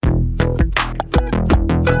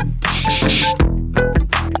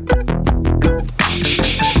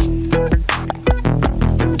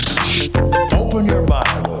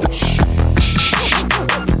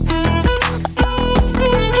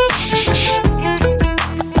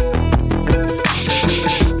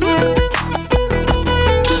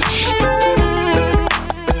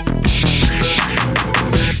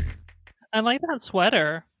that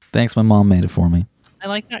sweater. Thanks, my mom made it for me. I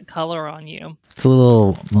like that color on you. It's a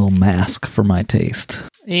little mask for my taste.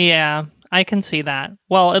 Yeah, I can see that.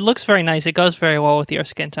 Well, it looks very nice. It goes very well with your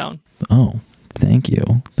skin tone. Oh, thank you.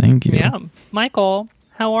 Thank you. Yeah. Michael,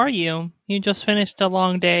 how are you? You just finished a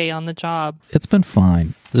long day on the job. It's been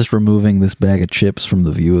fine. Just removing this bag of chips from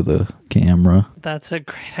the view of the camera. That's a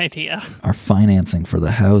great idea. Our financing for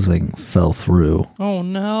the housing fell through. Oh,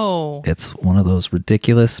 no. It's one of those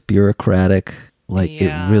ridiculous bureaucratic,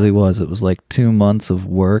 Yeah. It really was. It was like 2 months of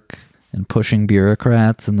work and pushing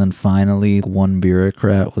bureaucrats, and then finally one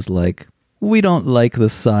bureaucrat was like, we don't like the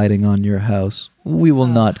siding on your house. We will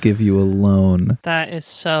not give you a loan. That is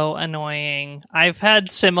so annoying. I've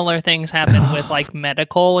had similar things happen with like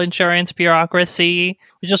medical insurance bureaucracy.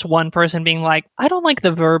 Just one person being like, I don't like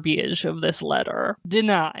the verbiage of this letter.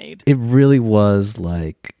 Denied. It really was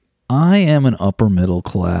like, I am an upper middle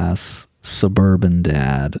class suburban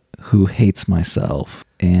dad who hates myself.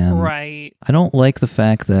 And Right. I don't like the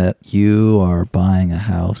fact that you are buying a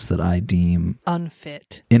house that I deem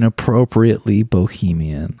Unfit. inappropriately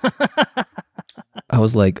bohemian. I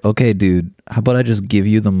was like, okay, dude, how about I just give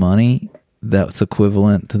you the money that's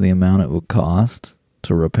equivalent to the amount it would cost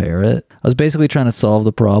to repair it? I was basically trying to solve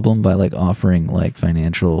the problem by like offering like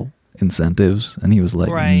financial incentives. And he was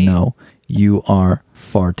like, Right. no, you are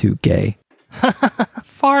far too gay.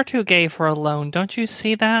 Far too gay for a loan. Don't you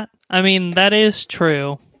see that? I mean, that is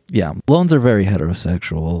true. Yeah, loans are very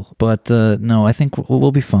heterosexual, but no, I think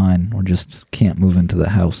we'll be fine. We just can't move into the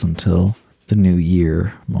house until the new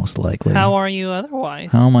year, most likely. How are you otherwise?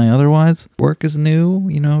 How am I otherwise? Work is new,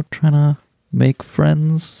 trying to make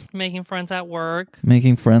friends. Making friends at work.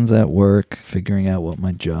 Making friends at work, figuring out what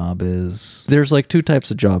my job is. There's like 2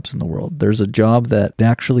 types of jobs in the world. There's a job that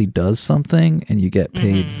actually does something and you get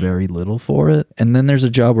paid very little for it. And then there's a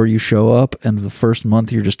job where you show up and the first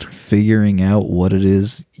month you're just figuring out what it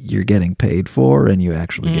is you're getting paid for and you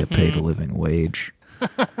actually get paid a living wage.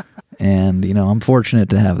 And, I'm fortunate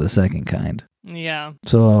to have the second kind. Yeah.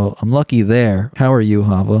 So I'm lucky there. How are you,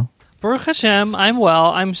 Hava? Baruch Hashem, I'm well.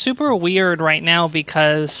 I'm super weird right now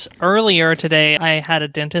because earlier today I had a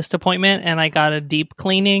dentist appointment and I got a deep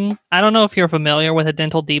cleaning. I don't know if you're familiar with a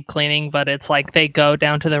dental deep cleaning, but it's like they go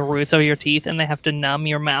down to the roots of your teeth and they have to numb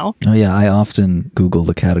your mouth. Oh yeah, I often Google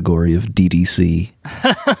the category of DDC.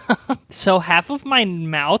 So half of my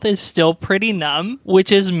mouth is still pretty numb,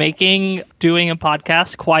 which is making doing a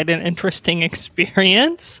podcast quite an interesting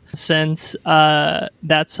experience since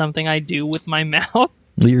that's something I do with my mouth.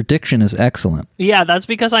 Well, your diction is excellent. Yeah, that's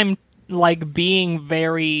because I'm like being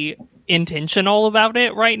very intentional about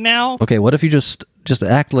it right now. Okay, what if you just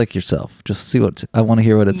act like yourself? Just see I want to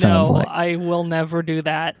hear what it sounds like. No, I will never do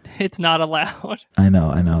that. It's not allowed. I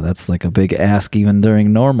know. That's like a big ask even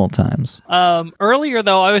during normal times. Earlier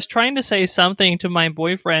though, I was trying to say something to my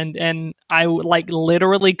boyfriend and I like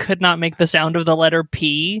literally could not make the sound of the letter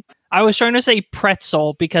P. I was trying to say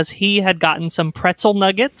pretzel because he had gotten some pretzel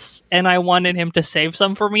nuggets and I wanted him to save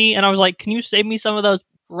some for me. And I was like, can you save me some of those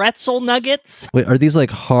pretzel nuggets? Wait, are these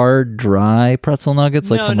like hard, dry pretzel nuggets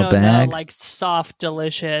like from a bag? No, like soft,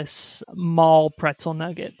 delicious mall pretzel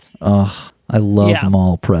nuggets. Ugh, I love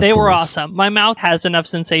mall pretzels. They were awesome. My mouth has enough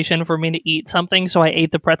sensation for me to eat something, so I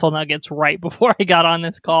ate the pretzel nuggets right before I got on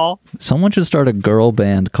this call. Someone should start a girl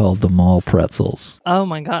band called the Mall Pretzels. Oh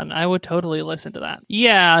my god, I would totally listen to that.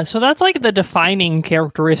 Yeah, so that's like the defining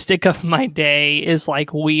characteristic of my day is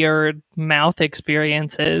like weird mouth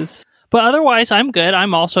experiences. But otherwise, I'm good.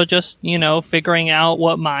 I'm also just, figuring out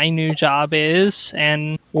what my new job is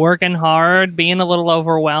and working hard, being a little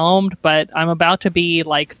overwhelmed. But I'm about to be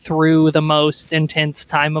like through the most intense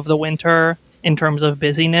time of the winter in terms of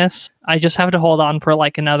busyness. I just have to hold on for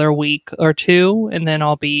like another week or two, and then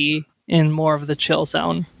I'll be in more of the chill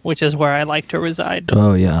zone, which is where I like to reside.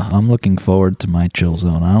 Oh, yeah. I'm looking forward to my chill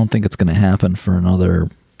zone. I don't think it's going to happen for another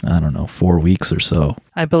 4 weeks or so.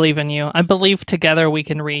 I believe in you. I believe together we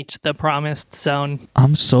can reach the promised zone.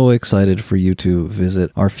 I'm so excited for you to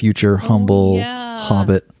visit our future humble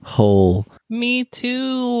hobbit hole. Me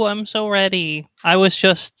too. I'm so ready. I was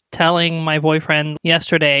just telling my boyfriend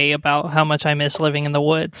yesterday about how much I miss living in the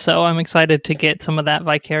woods, so I'm excited to get some of that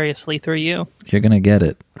vicariously through you. You're going to get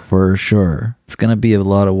it, for sure. It's going to be a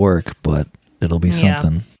lot of work, but it'll be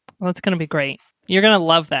something. Well, it's going to be great. You're going to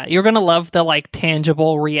love that. You're going to love the like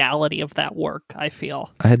tangible reality of that work, I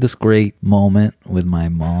feel. I had this great moment with my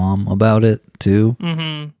mom about it, too.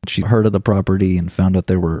 Mm-hmm. She heard of the property and found out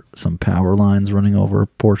there were some power lines running over a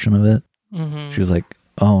portion of it. Mm-hmm. She was like,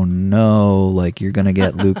 oh no, like you're going to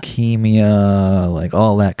get leukemia, like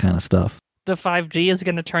all that kind of stuff. The 5G is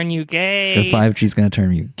going to turn you gay. The 5G is going to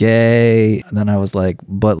turn you gay. And then I was like,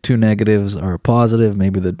 but 2 negatives are positive.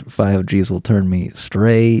 Maybe the 5Gs will turn me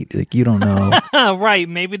straight. Like, you don't know. Right.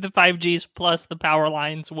 Maybe the 5Gs plus the power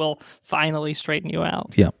lines will finally straighten you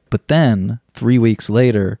out. Yeah. But then 3 weeks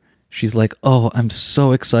later, she's like, oh, I'm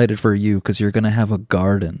so excited for you because you're going to have a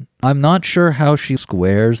garden. I'm not sure how she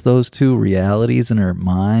squares those two realities in her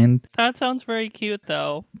mind. That sounds very cute,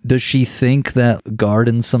 though. Does she think that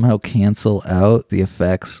gardens somehow cancel out the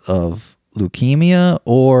effects of leukemia,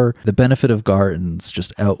 or the benefit of gardens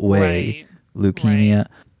just outweigh leukemia? Right.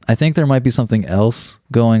 I think there might be something else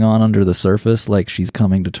going on under the surface, like she's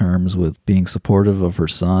coming to terms with being supportive of her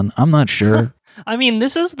son. I'm not sure. I mean,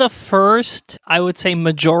 this is the first, I would say,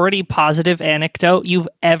 majority positive anecdote you've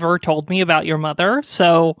ever told me about your mother.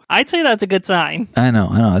 So I'd say that's a good sign. I know.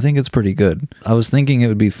 I think it's pretty good. I was thinking it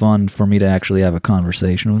would be fun for me to actually have a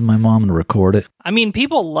conversation with my mom and record it. I mean,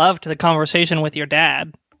 people loved the conversation with your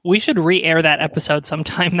dad. We should re-air that episode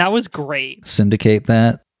sometime. That was great. Syndicate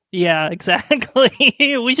that? Yeah, exactly.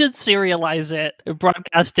 We should serialize it,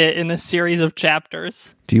 broadcast it in a series of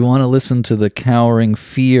chapters. Do you want to listen to the cowering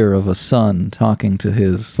fear of a son talking to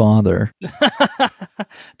his father?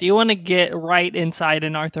 Do you want to get right inside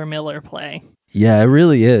an Arthur Miller play? Yeah, it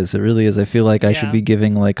really is. It really is. I feel like I should be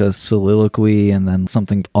giving like a soliloquy, and then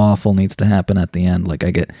something awful needs to happen at the end, like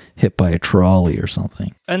I get hit by a trolley or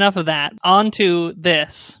something. Enough of that. On to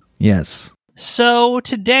this. Yes. So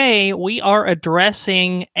today we are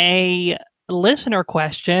addressing a listener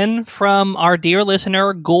question from our dear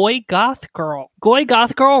listener, Goy Goth Girl. Goy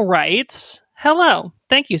Goth Girl writes, hello.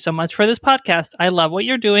 Thank you so much for this podcast. I love what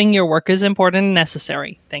you're doing. Your work is important and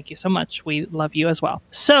necessary. Thank you so much. We love you as well.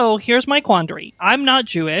 So here's my quandary. I'm not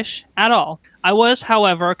Jewish at all. I was,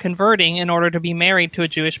 however, converting in order to be married to a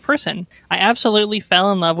Jewish person. I absolutely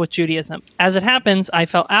fell in love with Judaism. As it happens, I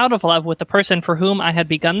fell out of love with the person for whom I had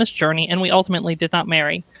begun this journey, and we ultimately did not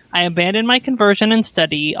marry. I abandoned my conversion and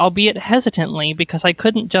study, albeit hesitantly, because I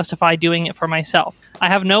couldn't justify doing it for myself. I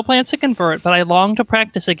have no plans to convert, but I long to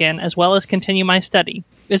practice again, as well as continue my study.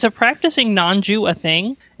 Is a practicing non-Jew a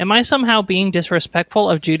thing? Am I somehow being disrespectful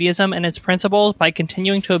of Judaism and its principles by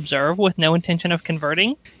continuing to observe with no intention of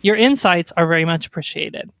converting? Your insights are very much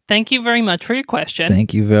appreciated. Thank you very much for your question.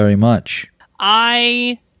 Thank you very much.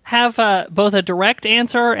 I have both a direct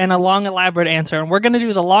answer and a long, elaborate answer, and we're going to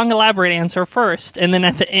do the long, elaborate answer first, and then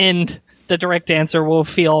at the end, the direct answer will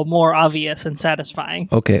feel more obvious and satisfying.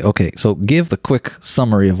 Okay. So give the quick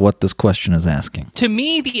summary of what this question is asking. To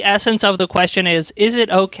me, the essence of the question is it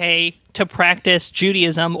okay to practice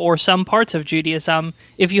Judaism or some parts of Judaism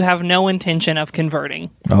if you have no intention of converting?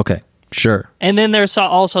 Okay, sure. And then there's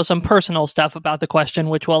also some personal stuff about the question,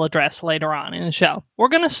 which we'll address later on in the show. We're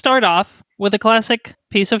going to start off with a classic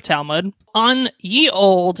piece of Talmud. On Ye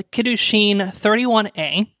Old Kiddushin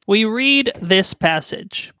 31a, we read this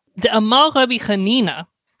passage. De'amar Rabbi Chanina,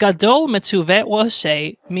 Gadol Metzuvet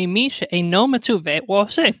Woseh, Mimi she'eino Metzuvet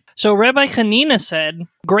Woseh. So Rabbi Chanina said,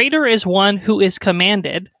 greater is one who is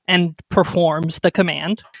commanded and performs the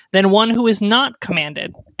command than one who is not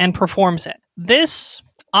commanded and performs it. This,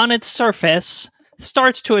 on its surface,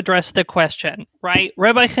 starts to address the question, right?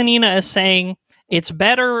 Rabbi Chanina is saying it's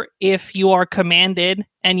better if you are commanded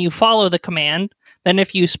and you follow the command than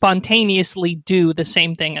if you spontaneously do the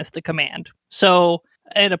same thing as the command. So,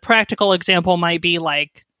 and a practical example might be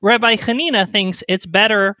like, Rabbi Chanina thinks it's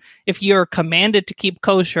better if you're commanded to keep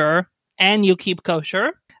kosher and you keep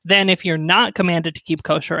kosher than if you're not commanded to keep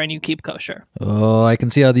kosher and you keep kosher. Oh, I can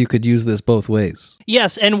see how you could use this both ways.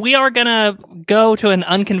 Yes, and we are going to go to an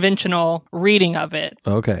unconventional reading of it.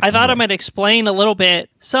 Okay. I thought I might explain a little bit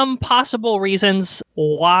some possible reasons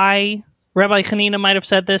why Rabbi Chanina might have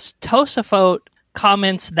said this. Tosafot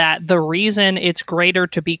comments that the reason it's greater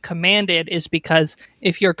to be commanded is because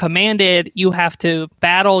if you're commanded, you have to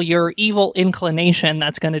battle your evil inclination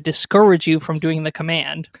that's going to discourage you from doing the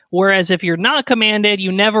command. Whereas if you're not commanded,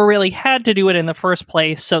 you never really had to do it in the first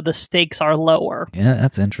place, so the stakes are lower. Yeah,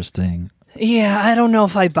 that's interesting. Yeah, I don't know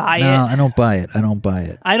if I buy it. No, I don't buy it. I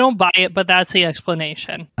don't buy it, but that's the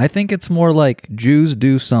explanation. I think it's more like Jews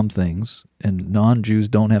do some things and non-Jews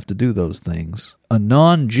don't have to do those things. A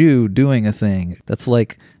non-Jew doing a thing, that's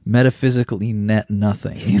like metaphysically net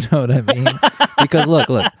nothing. You know what I mean? Because look,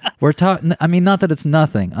 we're talking, I mean, not that it's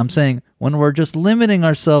nothing. I'm saying when we're just limiting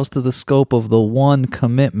ourselves to the scope of the one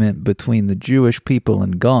commitment between the Jewish people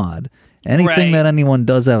and God, anything that anyone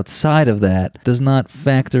does outside of that does not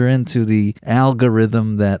factor into the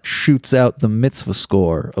algorithm that shoots out the mitzvah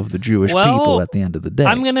score of the Jewish people at the end of the day.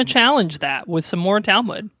 I'm going to challenge that with some more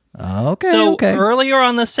Talmud. Okay. Earlier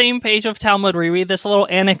on the same page of Talmud, we read this little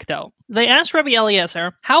anecdote. They asked Rabbi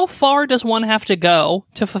Eliezer, how far does one have to go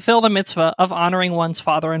to fulfill the mitzvah of honoring one's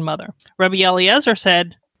father and mother? Rabbi Eliezer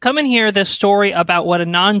said, come and hear this story about what a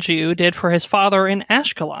non-Jew did for his father in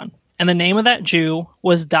Ashkelon. And the name of that Jew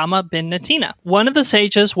was Dama ben Natina. One of the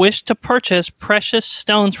sages wished to purchase precious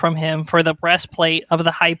stones from him for the breastplate of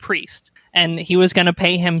the high priest, and he was going to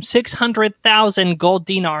pay him 600,000 gold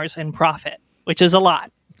dinars in profit, which is a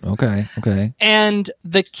lot. Okay. And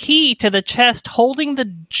the key to the chest holding the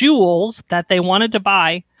jewels that they wanted to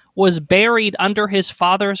buy was buried under his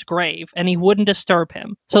father's grave, and he wouldn't disturb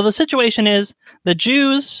him. So the situation is, the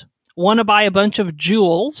Jews want to buy a bunch of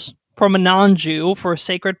jewels from a non-Jew for a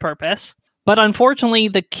sacred purpose, but unfortunately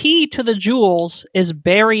the key to the jewels is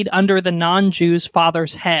buried under the non-Jew's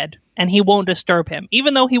father's head, and he won't disturb him.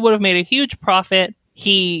 Even though he would have made a huge profit,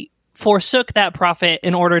 he forsook that profit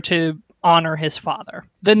in order to honor his father.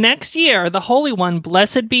 The next year, the Holy One,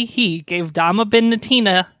 blessed be he, gave Dama ben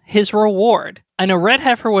Natina his reward, and a red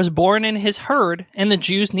heifer was born in his herd, and the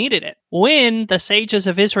Jews needed it. When the sages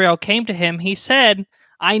of Israel came to him, he said,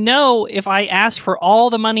 I know if I asked for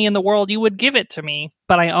all the money in the world, you would give it to me,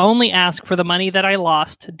 but I only ask for the money that I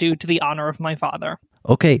lost due to the honor of my father.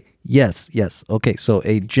 Okay, yes. Okay, so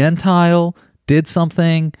a Gentile did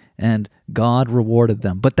something and God rewarded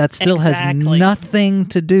them. But that still has nothing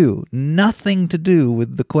to do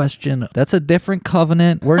with the question. That's a different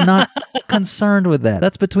covenant. We're not concerned with that.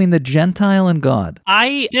 That's between the Gentile and God.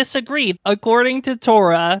 I disagree. According to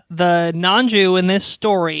Torah, the non-Jew in this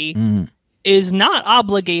story is not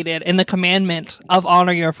obligated in the commandment of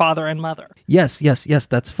honor your father and mother. Yes,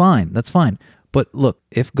 that's fine. But look,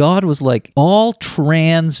 if God was like, all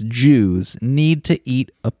trans Jews need to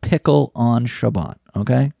eat a pickle on Shabbat,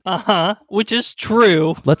 okay? Which is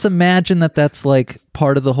true. Let's imagine that that's like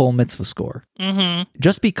part of the whole mitzvah score.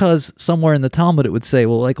 Just because somewhere in the Talmud it would say,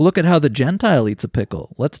 well, like, look at how the Gentile eats a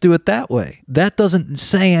pickle. Let's do it that way. That doesn't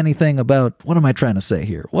say anything about, what am I trying to say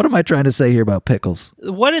here? What am I trying to say here about pickles?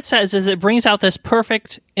 What it says is it brings out this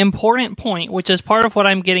perfect, important point, which is part of what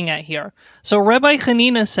I'm getting at here. So Rabbi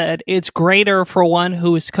Hanina said it's greater for one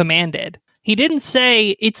who is commanded. He didn't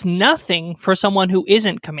say it's nothing for someone who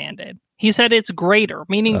isn't commanded. He said it's greater,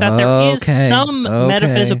 meaning that there is some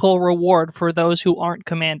metaphysical reward for those who aren't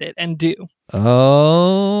commanded and do. This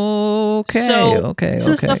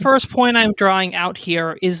is the first point I'm drawing out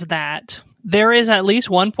here, is that there is at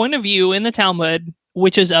least one point of view in the Talmud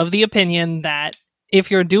which is of the opinion that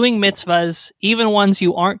if you're doing mitzvahs, even ones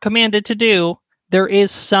you aren't commanded to do, there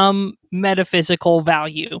is some metaphysical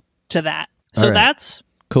value to that. So that's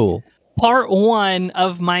cool. Part one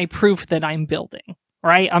of my proof that I'm building.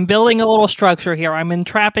 Right? I'm building a little structure here. I'm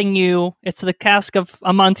entrapping you. It's the cask of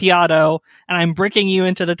Amontillado, and I'm bricking you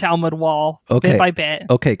into the Talmud wall bit by bit.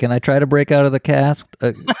 Okay, can I try to break out of the cask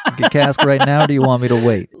right now, or do you want me to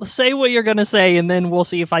wait? Say what you're going to say, and then we'll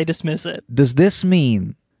see if I dismiss it. Does this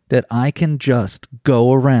mean that I can just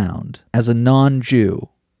go around as a non-Jew,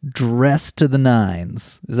 dressed to the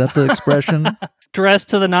nines? Is that the expression? Dressed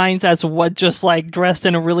to the nines as what, just like dressed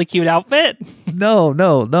in a really cute outfit? No.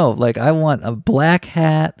 Like, I want a black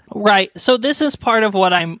hat. Right. So this is part of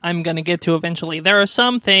what I'm going to get to eventually. There are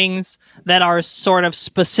some things that are sort of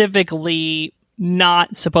specifically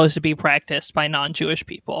not supposed to be practiced by non-Jewish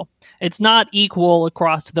people. It's not equal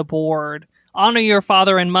across the board. Honor your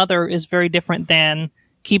father and mother is very different than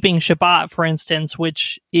keeping Shabbat, for instance,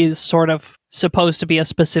 which is sort of supposed to be a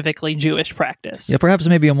specifically Jewish practice. Yeah, perhaps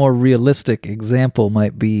maybe a more realistic example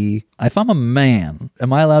might be, if I'm a man,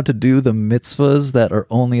 am I allowed to do the mitzvahs that are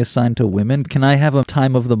only assigned to women? Can I have a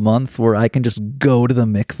time of the month where I can just go to the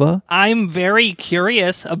mikvah? I'm very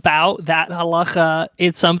curious about that halacha.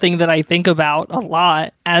 It's something that I think about a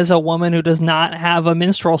lot as a woman who does not have a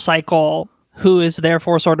menstrual cycle, who is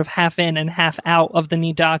therefore sort of half in and half out of the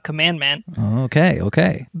Nidah commandment.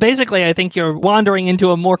 Okay. Basically, I think you're wandering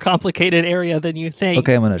into a more complicated area than you think.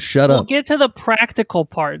 Okay, I'm going to shut up. We'll get to the practical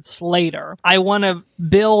parts later. I want to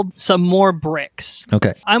build some more bricks.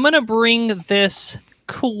 Okay. I'm going to bring this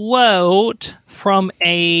quote from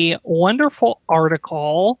a wonderful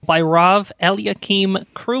article by Rav Eliakim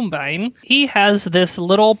Krumbein. He has this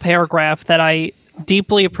little paragraph that I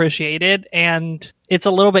deeply appreciated, and it's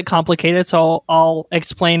a little bit complicated, so I'll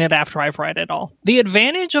explain it after I've read it all. The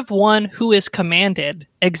advantage of one who is commanded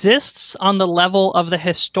exists on the level of the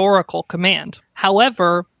historical command.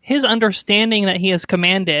 However, his understanding that he is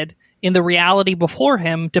commanded in the reality before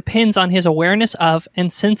him depends on his awareness of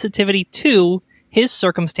and sensitivity to his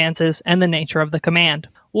circumstances and the nature of the command.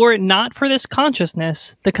 Were it not for this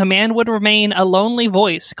consciousness, the command would remain a lonely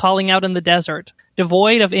voice calling out in the desert,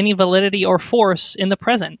 devoid of any validity or force in the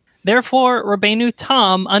present. Therefore, Rabbeinu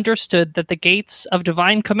Tam understood that the gates of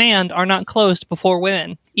divine command are not closed before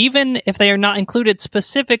women. Even if they are not included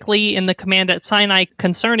specifically in the command at Sinai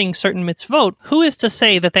concerning certain mitzvot, who is to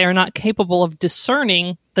say that they are not capable of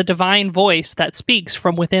discerning the divine voice that speaks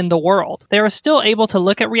from within the world? They are still able to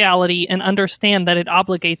look at reality and understand that it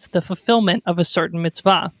obligates the fulfillment of a certain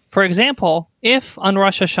mitzvah. For example, if on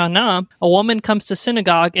Rosh Hashanah a woman comes to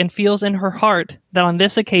synagogue and feels in her heart that on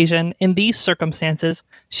this occasion, in these circumstances,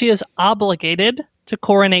 she is obligated to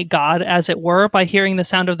coronate God, as it were, by hearing the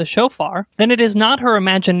sound of the shofar, then it is not her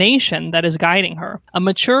imagination that is guiding her. A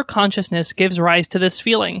mature consciousness gives rise to this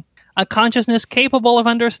feeling. A consciousness capable of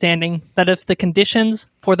understanding that if the conditions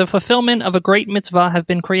for the fulfillment of a great mitzvah have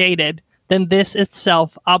been created, then this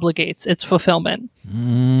itself obligates its fulfillment.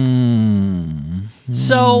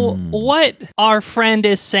 So what our friend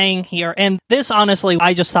is saying here, and this honestly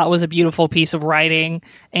I just thought was a beautiful piece of writing,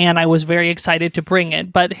 and I was very excited to bring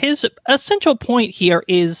it, but his essential point here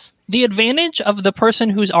is the advantage of the person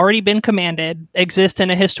who's already been commanded exists in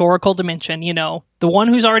a historical dimension. You know, the one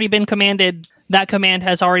who's already been commanded, that command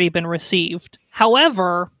has already been received.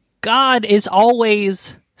 However, God is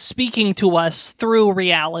always speaking to us through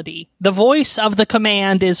reality. The voice of the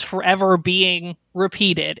command is forever being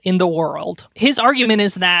repeated in the world. His argument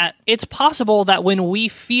is that it's possible that when we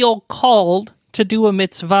feel called to do a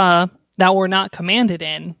mitzvah that we're not commanded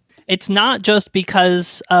in, it's not just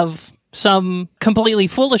because of some completely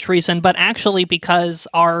foolish reason, but actually because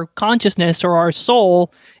our consciousness or our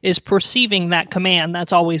soul is perceiving that command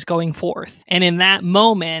that's always going forth. And in that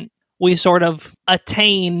moment, we sort of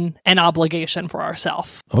attain an obligation for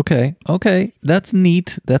ourselves. Okay. That's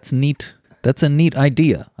neat. That's a neat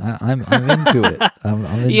idea. I'm into it. I'm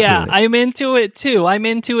into yeah, it. I'm into it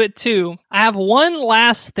too. I have one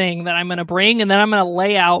last thing that I'm going to bring, and then I'm going to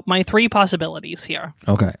lay out my 3 possibilities here.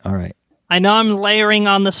 Okay. All right. I know I'm layering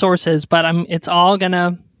on the sources, but it's all going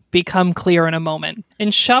to become clear in a moment. In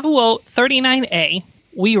Shavuot 39a,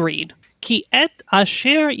 we read, Ki et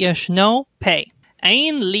asher yeshno pei,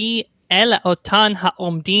 ein li el otan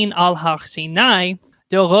ha'omdin al har Sinai,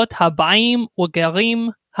 dorot habayim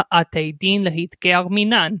ugerim ha'atedin lehitger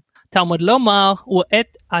minan, Talmud lomar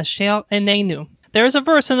u'et asher enenu. There is a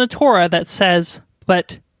verse in the Torah that says,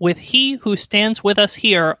 but with he who stands with us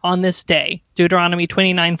here on this day, Deuteronomy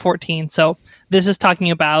 29:14. So this is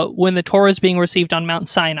talking about when the Torah is being received on Mount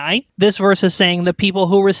Sinai. This verse is saying the people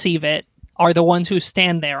who receive it are the ones who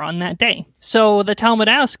stand there on that day. So the Talmud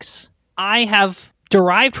asks, I have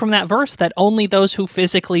derived from that verse that only those who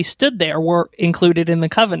physically stood there were included in the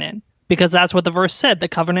covenant, because that's what the verse said. The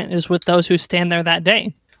covenant is with those who stand there that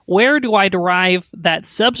day. Where do I derive that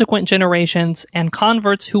subsequent generations and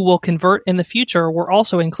converts who will convert in the future were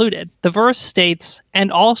also included? The verse states,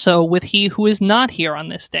 and also with he who is not here on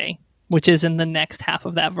this day, which is in the next half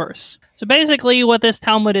of that verse. So basically what this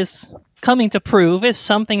Talmud is coming to prove is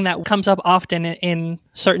something that comes up often in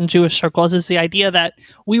certain Jewish circles, is the idea that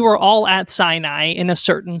we were all at Sinai in a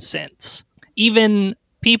certain sense. Even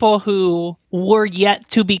people who were yet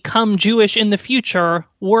to become Jewish in the future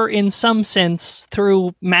were in some sense,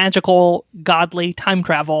 through magical, godly time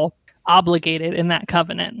travel, obligated in that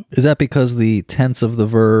covenant. Is that because the tense of the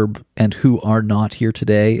verb and who are not here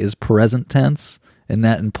today is present tense? And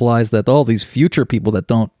that implies that all these future people that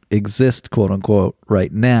don't exist, quote unquote,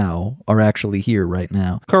 right now are actually here right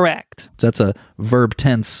now. Correct. So that's a verb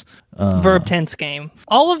tense. Verb tense game.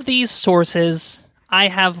 All of these sources I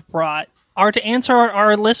have brought are to answer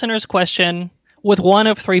our listener's question with one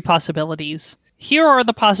of 3 possibilities. Here are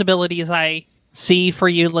the possibilities I see for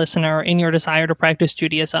you, listener, in your desire to practice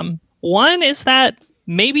Judaism. One is that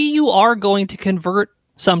maybe you are going to convert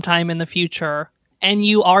sometime in the future, and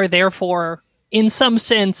you are therefore, in some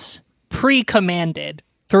sense, pre-commanded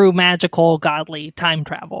through magical, godly time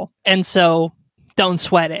travel. And so, don't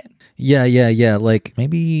sweat it. Yeah. Like,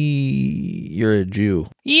 maybe you're a Jew.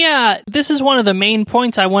 Yeah, this is one of the main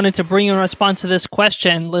points I wanted to bring in response to this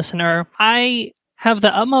question, listener. I have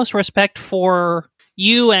the utmost respect for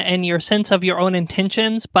you and your sense of your own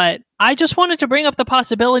intentions, but I just wanted to bring up the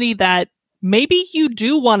possibility that maybe you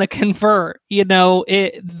do want to convert. You know,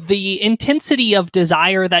 the intensity of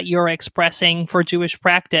desire that you're expressing for Jewish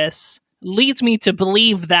practice leads me to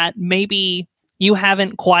believe that maybe you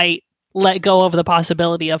haven't quite let go of the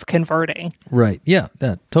possibility of converting. Right. Yeah,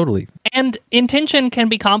 totally. And intention can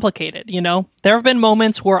be complicated, you know? There have been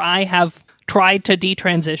moments where I have tried to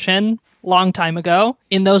detransition long time ago.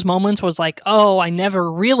 In those moments was like, oh, I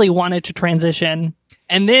never really wanted to transition.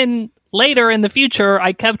 And then later in the future,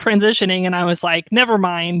 I kept transitioning and I was like, never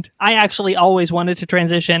mind. I actually always wanted to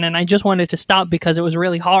transition and I just wanted to stop because it was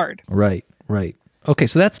really hard. Right. Okay,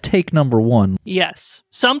 so that's take number one. Yes.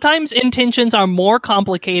 Sometimes intentions are more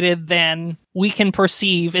complicated than we can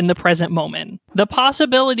perceive in the present moment. The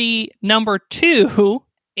possibility number 2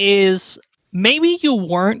 is maybe you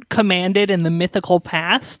weren't commanded in the mythical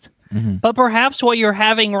past, but perhaps what you're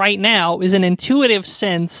having right now is an intuitive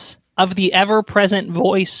sense of the ever-present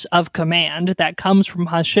voice of command that comes from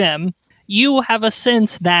Hashem. You have a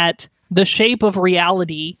sense that the shape of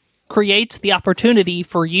reality creates the opportunity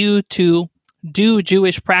for you to do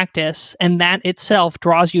Jewish practice, and that itself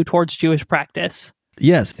draws you towards Jewish practice.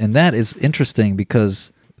 Yes, and that is interesting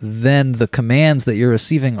because then the commands that you're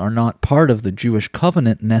receiving are not part of the Jewish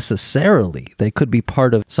covenant necessarily. They could be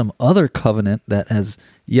part of some other covenant that has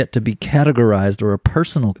yet to be categorized, or a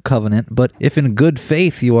personal covenant. But if in good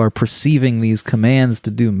faith you are perceiving these commands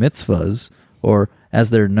to do mitzvahs, or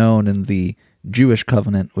as they're known in the Jewish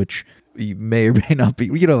covenant, which may or may not be,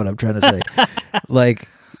 you know what I'm trying to say. Like,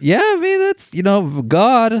 yeah, I mean, that's,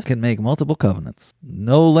 God can make multiple covenants.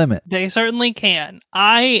 No limit. They certainly can.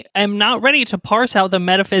 I am not ready to parse out the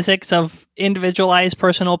metaphysics of individualized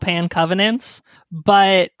personal pan covenants,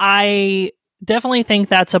 but I definitely think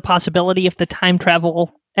that's a possibility if the time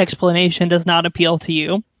travel explanation does not appeal to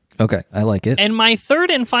you. Okay, I like it. And my third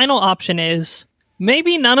and final option is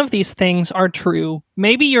maybe none of these things are true.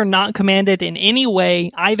 Maybe you're not commanded in any way,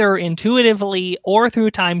 either intuitively or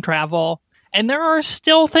through time travel. And there are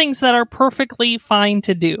still things that are perfectly fine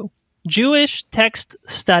to do. Jewish text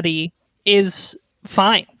study is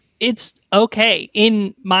fine. It's okay.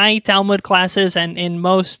 In my Talmud classes and in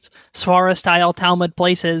most Svara-style Talmud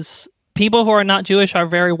places, people who are not Jewish are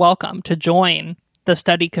very welcome to join the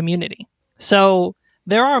study community. So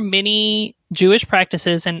there are many Jewish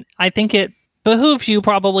practices, and I think it behooves you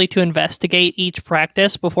probably to investigate each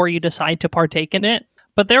practice before you decide to partake in it.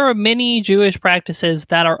 But there are many Jewish practices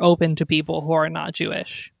that are open to people who are not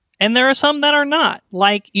Jewish. And there are some that are not.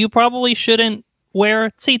 Like, you probably shouldn't wear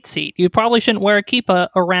tzitzit. You probably shouldn't wear a kippah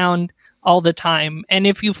around all the time. And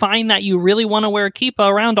if you find that you really want to wear a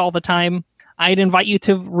kippah around all the time, I'd invite you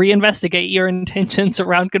to reinvestigate your intentions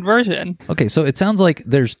around conversion. Okay, so it sounds like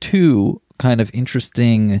there's two kind of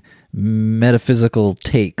interesting metaphysical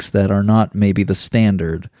takes that are not maybe the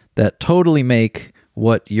standard, that totally make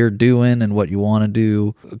what you're doing and what you want to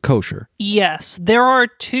do kosher. Yes, there are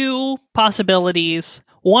two possibilities.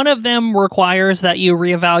 One of them requires that you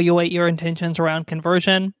reevaluate your intentions around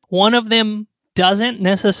conversion. One of them doesn't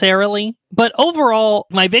necessarily. But overall,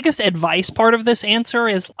 my biggest advice part of this answer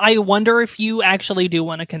is I wonder if you actually do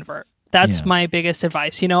want to convert. That's my biggest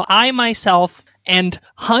advice. I myself and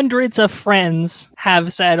hundreds of friends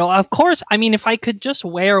have said, oh, of course, I mean, if I could just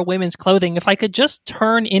wear women's clothing, if I could just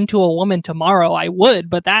turn into a woman tomorrow, I would,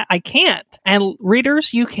 but that I can't. And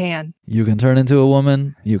readers, you can. You can turn into a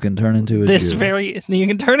woman, you can turn into a Jew. You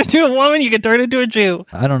can turn into a woman, you can turn into a Jew.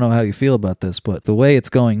 I don't know how you feel about this, but the way it's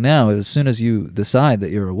going now is as soon as you decide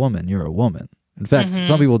that you're a woman, you're a woman. In fact,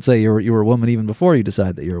 some people would say you were a woman even before you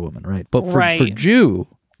decide that you're a woman, right? But for Jew,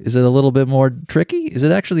 is it a little bit more tricky? Is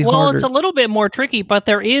it actually harder? Well, it's a little bit more tricky, but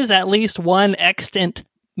there is at least one extant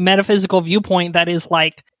metaphysical viewpoint that is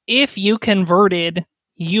like, if you converted,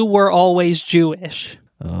 you were always Jewish.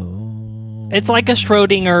 Oh. It's like a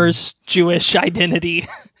Schrodinger's Jewish identity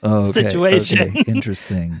situation. Okay.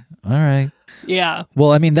 Interesting. All right. Yeah.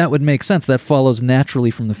 Well, I mean, that would make sense. That follows naturally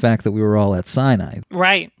from the fact that we were all at Sinai.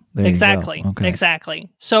 Right. There exactly. Okay. Exactly.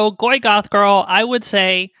 So, Goy Goth Girl, I would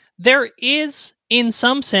say there is, in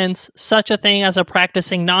some sense, such a thing as a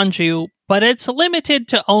practicing non-Jew, but it's limited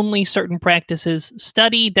to only certain practices,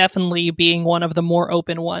 study definitely being one of the more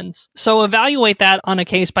open ones. So evaluate that on a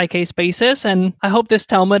case-by-case basis, and I hope this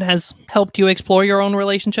Talmud has helped you explore your own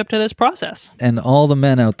relationship to this process. And all the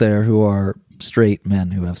men out there who are straight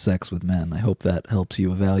men who have sex with men, I hope that helps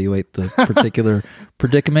you evaluate the particular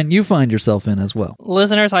predicament you find yourself in as well.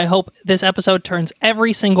 Listeners, I hope this episode turns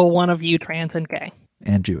every single one of you trans and gay.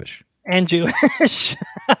 And Jewish. And Jewish.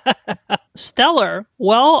 Stellar.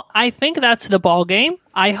 Well, I think that's the ball game.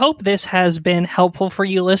 I hope this has been helpful for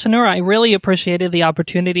you, listener. I really appreciated the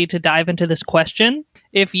opportunity to dive into this question.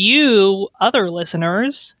 If you, other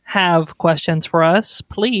listeners, have questions for us,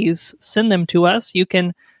 please send them to us. You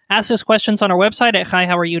can ask us questions on our website at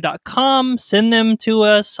hihowareyou.com, send them to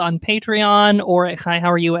us on Patreon or at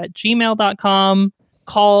hihowareyou@gmail.com.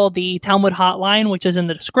 Call the Talmud hotline, which is in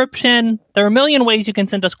the description. There are a million ways you can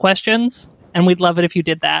send us questions, and we'd love it if you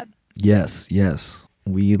did that. Yes.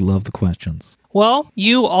 We love the questions. Well,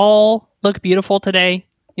 you all look beautiful today.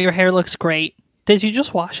 Your hair looks great. Did you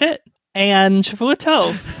just wash it? And Shavua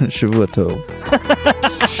Tov. Shavua Tov.